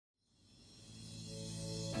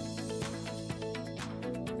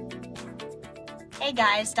Hey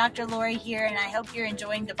guys, Dr. Lori here, and I hope you're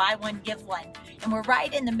enjoying the buy one, give one. And we're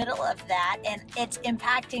right in the middle of that, and it's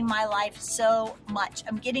impacting my life so much.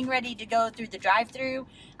 I'm getting ready to go through the drive-thru.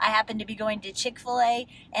 I happen to be going to Chick-fil-A,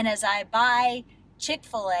 and as I buy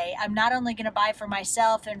Chick-fil-A, I'm not only going to buy for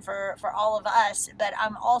myself and for all of us, but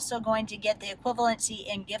I'm also going to get the equivalency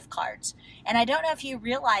in gift cards. And I don't know if you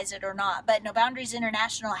realize it or not, but No Boundaries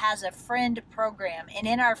International has a friend program. And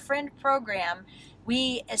in our friend program,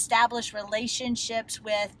 we establish relationships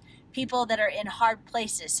with people that are in hard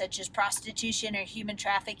places, such as prostitution or human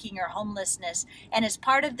trafficking or homelessness. And as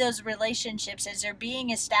part of those relationships, as they're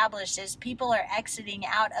being established, as people are exiting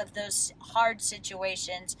out of those hard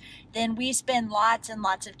situations, then we spend lots and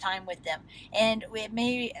lots of time with them. And it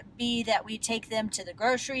may be that we take them to the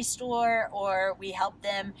grocery store, or we help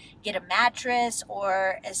them get a mattress,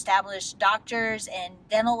 or establish doctors and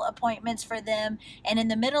dental appointments for them. And in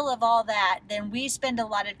the middle of all that, then we spend a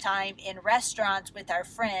lot of time in restaurants with our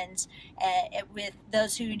friends, with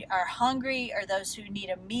those who are hungry, or those who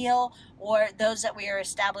need a meal, or those that we are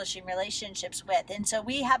establishing relationships with. And so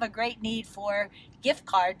we have a great need for gift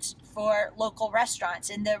cards for local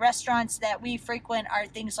restaurants. And the restaurants that we frequent are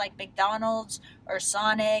things like McDonald's or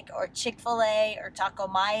Sonic or Chick-fil-A or Taco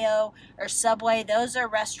Mayo or Subway. Those are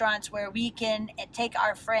restaurants where we can take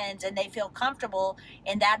our friends and they feel comfortable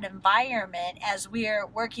in that environment as we are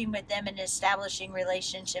working with them and establishing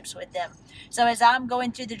relationships with them. So as I'm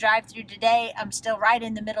going through the drive-thru today, I'm still right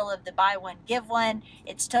in the middle of the buy one, give one.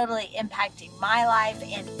 It's totally impacting my life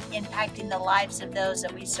and impacting the lives of those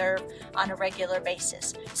that we serve on a regular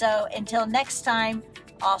basis. So until next time,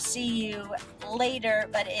 I'll see you later,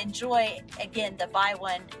 but enjoy again the buy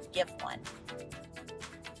one, give one.